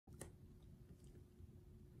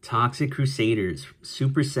Toxic Crusaders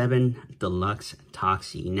Super 7 Deluxe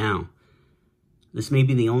Toxie. Now, this may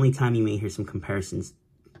be the only time you may hear some comparisons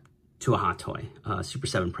to a hot toy, Super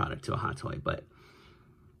 7 product to a hot toy, but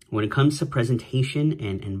when it comes to presentation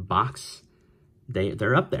and box,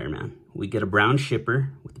 they're up there, man. We get a brown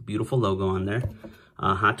shipper with a beautiful logo on there.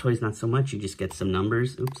 Hot toys, not so much. You just get some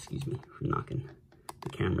numbers. Oops, excuse me for knocking the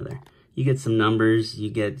camera there. You get some numbers, you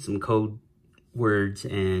get some code words,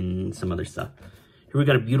 and some other stuff. Here we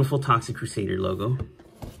got a beautiful Toxic Crusader logo.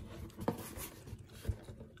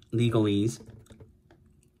 Legalese,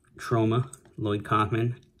 Trauma, Lloyd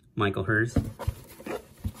Kaufman, Michael Hers.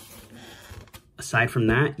 Aside from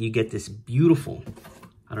that, you get this beautiful,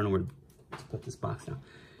 I don't know where to put this box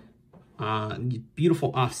now.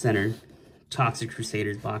 Beautiful off-center Toxic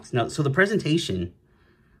Crusaders box. Now, so the presentation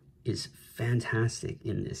is fantastic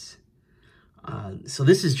in this. So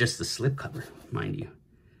this is just the slip cover, mind you.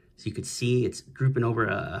 So you could see it's grouping over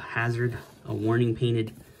a hazard, a warning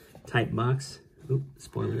painted type box. Oop,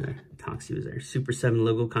 spoiler there. Toxie was there. Super 7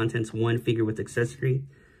 logo, contents, 1 figure with accessory.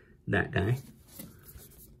 That guy.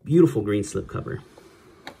 Beautiful green slip cover.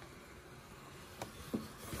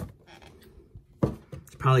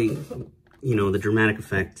 It's probably, you know, the dramatic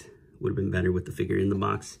effect would have been better with the figure in the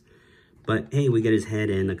box. But hey, we get his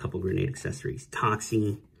head and a couple grenade accessories.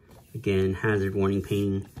 Toxie, again, hazard warning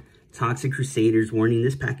painting. Toxic Crusaders warning,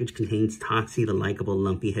 this package contains Toxie, the likable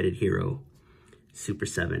lumpy-headed hero. Super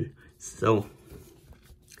 7. So,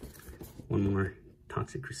 one more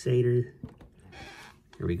Toxic Crusader.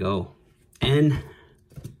 Here we go. And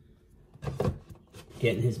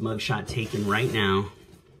getting his mugshot taken right now.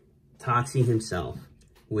 Toxie himself,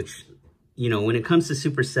 which, you know, when it comes to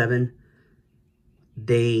Super 7,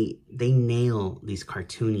 they nail these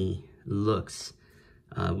cartoony looks.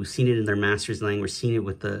 We've seen it in their Masters line. We're seeing it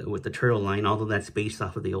with the Turtle line, although that's based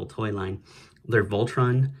off of the old toy line. Their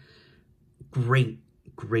Voltron, great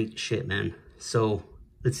shit, man. So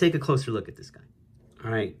let's take a closer look at this guy.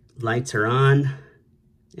 All right, lights are on,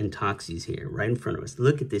 and Toxie's here, right in front of us.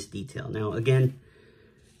 Look at this detail. Now, again,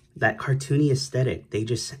 that cartoony aesthetic, they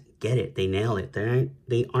just get it. They nail it.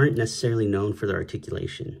 They aren't necessarily known for their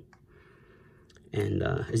articulation. And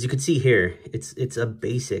as you can see here, it's a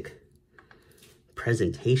basic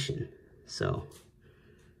presentation. So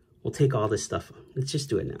we'll take all this stuff. Let's just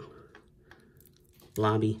do it now.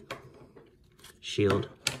 Blobby, shield,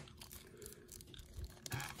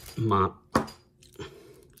 mop,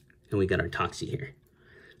 and we got our Toxie here.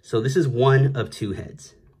 So this is one of 2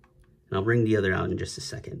 heads. And I'll bring the other out in just a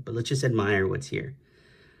second, but let's just admire what's here.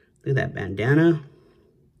 Look at that bandana.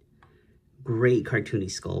 Great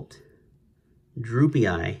cartoony sculpt. Droopy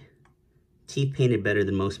eye. Teeth painted better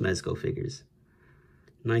than most Mezco figures.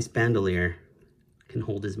 Nice bandolier. Can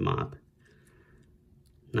hold his mop.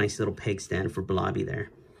 Nice little peg stand for Blobby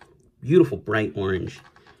there. Beautiful bright orange.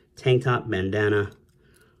 Tank top, bandana.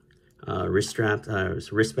 Wrist strap,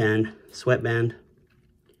 wristband, sweatband.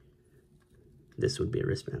 This would be a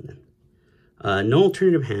wristband then. No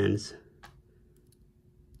alternative hands.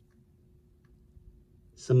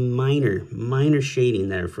 Some minor shading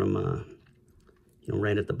there from, you know,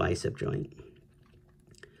 right at the bicep joint.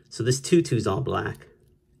 So this tutu's all black.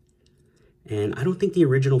 And I don't think the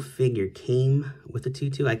original figure came with a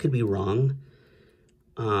tutu. I could be wrong.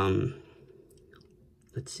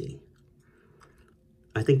 Let's see.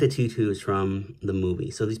 I think the tutu is from the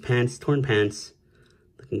movie. So these pants, torn pants,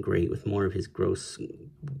 looking great with more of his gross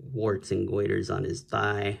warts and goiters on his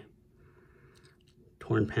thigh.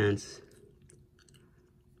 Torn pants.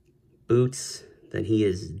 Boots that he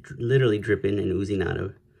is literally dripping and oozing out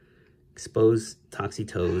of. Exposed Toxie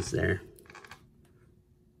toes there.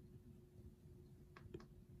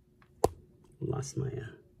 Lost my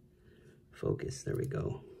focus. There we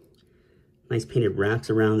go. Nice painted wraps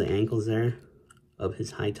around the ankles there of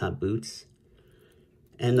his high top boots.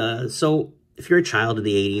 And so if you're a child of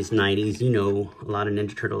the 80s, 90s, you know a lot of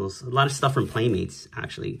Ninja Turtles, a lot of stuff from Playmates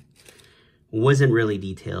actually wasn't really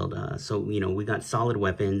detailed. So, you know, we got solid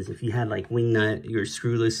weapons. If you had like Wingnut, your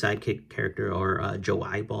screwless sidekick character, or Joe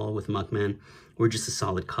Eyeball with Muckman, were just a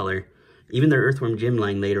solid color. Even their Earthworm Jim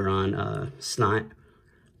line later on, Snot,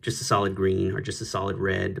 just a solid green or just a solid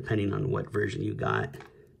red, depending on what version you got.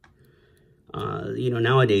 You know,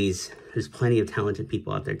 nowadays, there's plenty of talented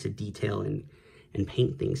people out there to detail and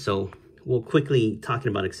paint things. So we'll quickly, talking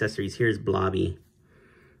about accessories, here's Blobby.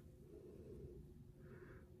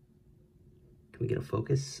 Can we get a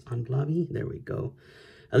focus on Blobby? There we go.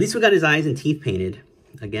 At least we got his eyes and teeth painted.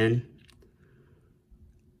 Again,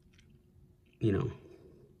 you know,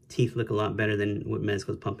 teeth look a lot better than what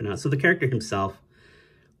Mezco's pumping out. So the character himself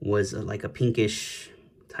was like a pinkish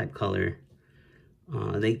type color.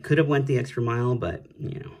 They could have went the extra mile, but,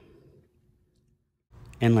 you know.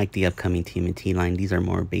 And like the upcoming TMNT line, these are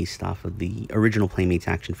more based off of the original Playmates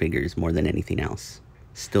action figures more than anything else.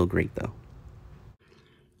 Still great, though.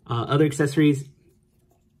 Other accessories,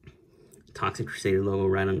 Toxic Crusader logo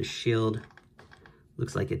right on the shield.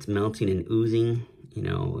 Looks like it's melting and oozing. You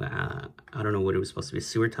know, I don't know what it was supposed to be, a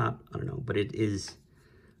sewer top. I don't know, but it is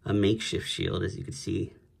a makeshift shield, as you can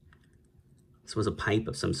see. This was a pipe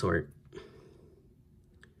of some sort.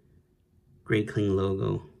 Great clean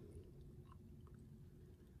logo.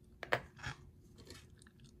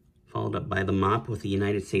 Followed up by the mop with the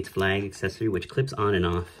United States flag accessory, which clips on and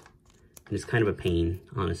off. And it's kind of a pain,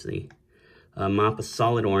 honestly. Mop, a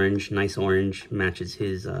solid orange, nice orange, matches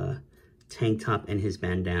his tank top and his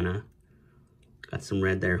bandana. Got some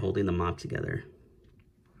red there holding the mop together.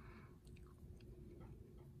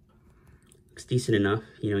 Looks decent enough.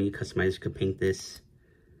 You know, you customizers could paint this,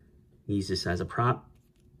 use this as a prop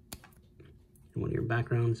in one of your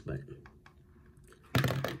backgrounds, but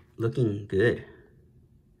looking good.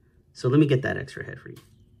 So let me get that extra head for you.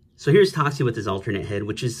 So here's Toxie with his alternate head,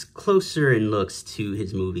 which is closer in looks to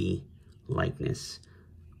his movie likeness.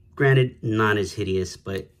 Granted, not as hideous,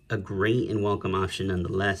 but a great and welcome option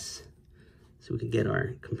nonetheless. So we can get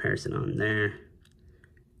our comparison on there.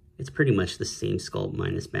 It's pretty much the same sculpt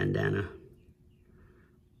minus bandana.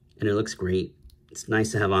 And it looks great. It's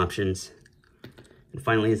nice to have options. And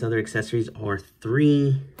finally, his other accessories are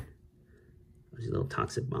 3 these little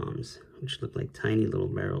toxic bombs, which look like tiny little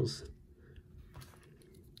barrels.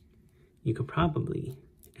 You could probably,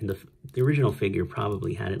 and the original figure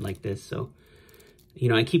probably had it like this. So, you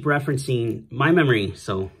know, I keep referencing my memory.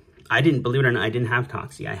 So I didn't, believe it or not, I didn't have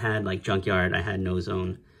Toxie. I had like Junkyard, I had No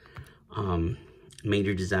Zone,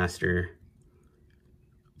 Major Disaster.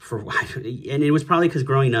 And it was probably because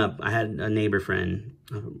growing up, I had a neighbor friend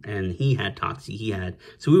and he had Toxie.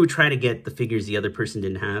 So we would try to get the figures the other person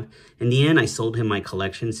didn't have. In the end, I sold him my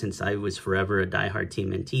collection since I was forever a diehard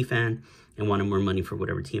TMNT fan and wanted more money for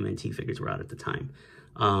whatever TMNT figures were out at the time.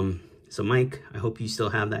 So Mike, I hope you still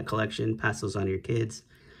have that collection. Pass those on to your kids.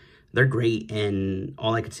 They're great. And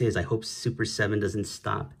all I could say is I hope Super 7 doesn't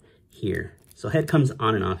stop here. So head comes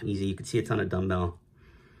on and off easy. You can see it's on a dumbbell.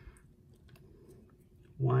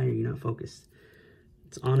 Why are you not focused?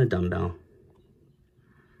 It's on a dumbbell.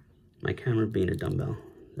 My camera being a dumbbell.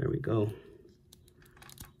 There we go.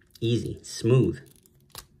 Easy, smooth.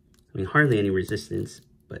 I mean, hardly any resistance,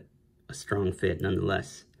 but a strong fit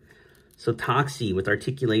nonetheless. So Toxie with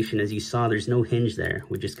articulation, as you saw, there's no hinge there.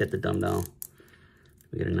 We just get the dumbbell.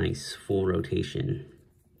 We get a nice full rotation.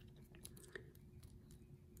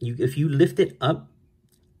 If you lift it up,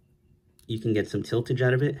 you can get some tiltage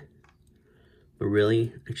out of it. But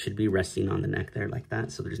really, it should be resting on the neck there like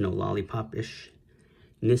that, so there's no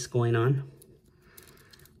lollipop-ishness going on.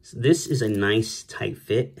 So this is a nice tight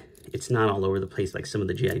fit. It's not all over the place like some of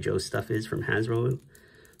the G.I. Joe stuff is from Hasbro,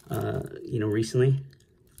 you know, recently.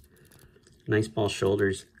 Nice ball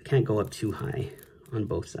shoulders. Can't go up too high on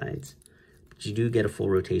both sides. But you do get a full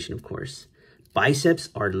rotation, of course. Biceps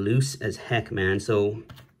are loose as heck, man. So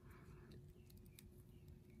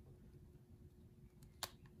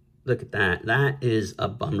look at that. That is a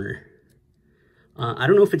bummer. I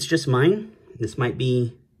don't know if it's just mine. This might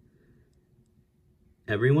be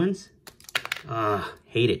everyone's.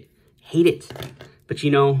 Hate it. Hate it. But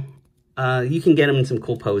you know, you can get them in some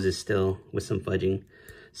cool poses still with some fudging.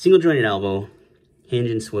 Single jointed elbow, hinge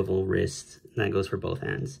and swivel wrist. And that goes for both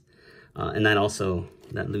hands. And that also,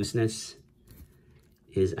 that looseness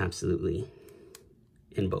is absolutely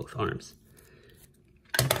in both arms.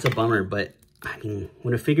 It's a bummer, but I mean,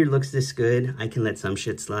 when a figure looks this good, I can let some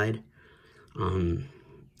shit slide.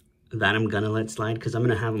 That I'm gonna let slide because I'm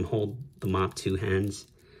gonna have him hold the mop 2 hands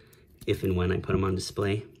if and when I put him on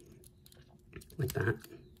display. Like that.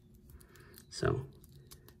 So,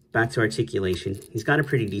 back to articulation. He's got a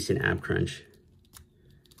pretty decent ab crunch.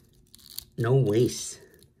 No waist.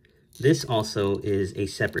 This also is a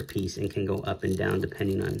separate piece and can go up and down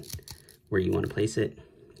depending on where you want to place it.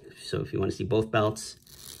 So if you want to see both belts,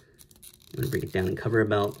 I'm going to bring it down and cover a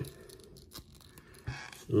belt.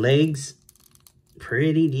 Legs,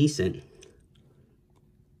 pretty decent.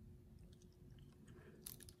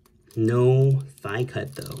 No thigh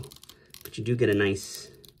cut though, but you do get a nice,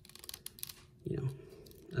 you know,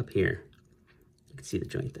 up here. You can see the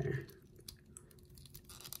joint there.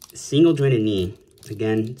 Single jointed knee.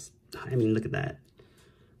 Again, I mean, look at that.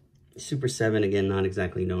 Super 7, again, not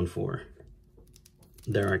exactly known for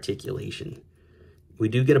their articulation. We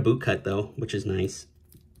do get a boot cut though, which is nice.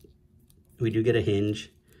 We do get a hinge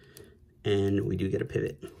and we do get a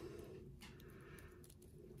pivot.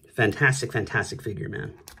 fantastic, fantastic figure,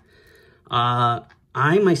 man.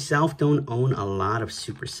 I myself don't own a lot of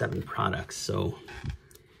Super 7 products, so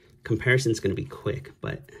comparison's going to be quick,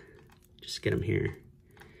 but just get them here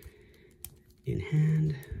in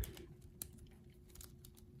hand.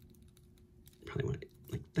 Probably want it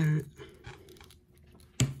like that.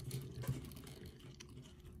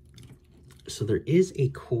 So there is a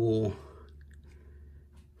cool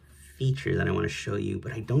feature that I want to show you,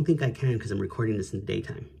 but I don't think I can because I'm recording this in the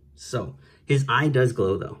daytime. So his eye does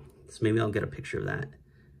glow though. So maybe I'll get a picture of that.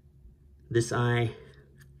 This eye,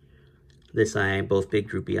 both big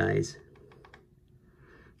droopy eyes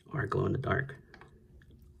are glow in the dark.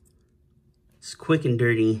 It's quick and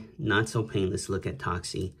dirty, not so painless look at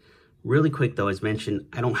Toxie. Really quick though, as mentioned,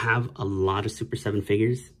 I don't have a lot of Super 7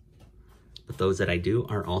 figures, but those that I do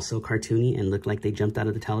are also cartoony and look like they jumped out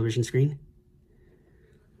of the television screen.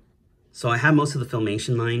 So I have most of the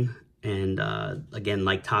Filmation line, and again,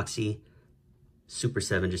 like Toxie, Super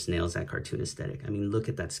 7 just nails that cartoon aesthetic. I mean, look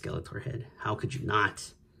at that Skeletor head. How could you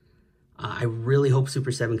not? I really hope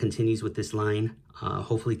Super 7 continues with this line.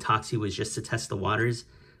 Hopefully Toxie was just to test the waters.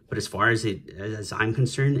 But as far as I'm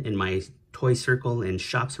concerned, in my toy circle and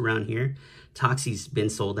shops around here, Toxie's been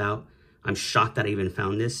sold out. I'm shocked that I even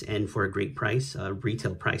found this, and for a great price,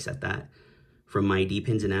 retail price at that, from my D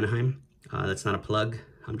Pins in Anaheim. That's not a plug.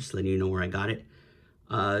 I'm just letting you know where I got it.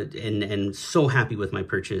 And so happy with my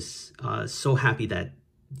purchase. So happy that,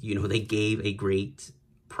 you know, they gave a great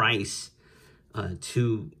price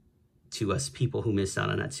to us people who missed out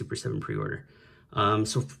on that Super 7 pre-order.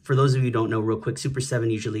 So for those of you who don't know, real quick, Super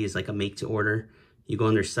 7 usually is like a make to order. You go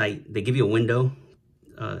on their site, they give you a window,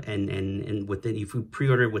 and within, if you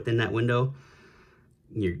pre-order within that window,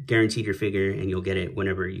 you're guaranteed your figure and you'll get it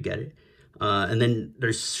whenever you get it. And then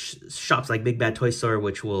there's shops like Big Bad Toy Store,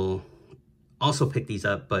 which will also pick these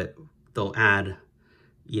up, but they'll add,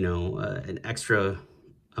 you know, an extra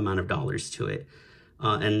amount of dollars to it.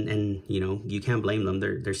 And you know, you can't blame them.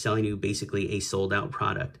 They're selling you basically a sold out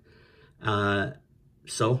product.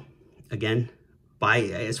 So again,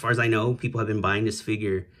 as far as I know, people have been buying this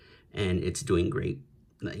figure and it's doing great.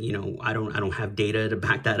 You know, I don't have data to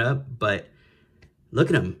back that up, but look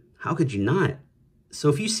at him. How could you not? So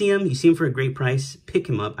if you see him for a great price, pick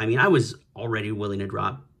him up. I mean, I was already willing to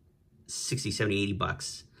drop 60, 70, 80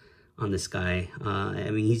 bucks on this guy.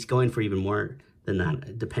 I mean, he's going for even more than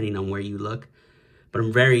that, depending on where you look. But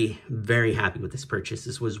I'm very, very happy with this purchase.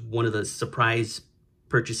 This was one of the surprise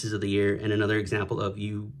purchases of the year, and another example of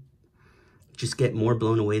you just get more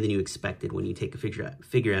blown away than you expected when you take a figure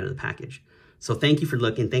out of the package. So thank you for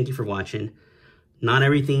looking. Thank you for watching. Not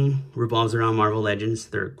everything revolves around Marvel Legends.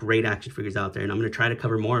 There are great action figures out there, and I'm going to try to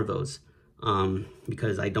cover more of those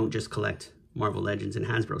because I don't just collect Marvel Legends and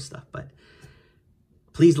Hasbro stuff. But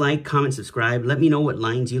please like, comment, subscribe. Let me know what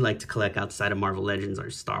lines you like to collect outside of Marvel Legends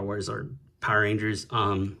or Star Wars or Power Rangers.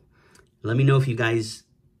 Let me know if you guys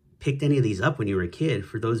picked any of these up when you were a kid,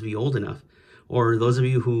 for those of you old enough, or those of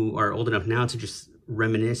you who are old enough now to just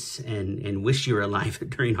reminisce and wish you were alive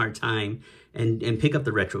during our time and pick up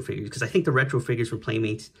the retro figures. Because I think the retro figures from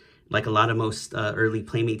Playmates, like a lot of most early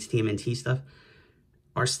Playmates TMNT stuff,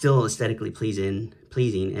 are still aesthetically pleasing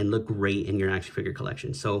and look great in your action figure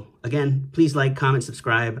collection. So again, please like, comment,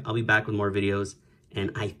 subscribe. I'll be back with more videos,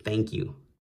 and I thank you.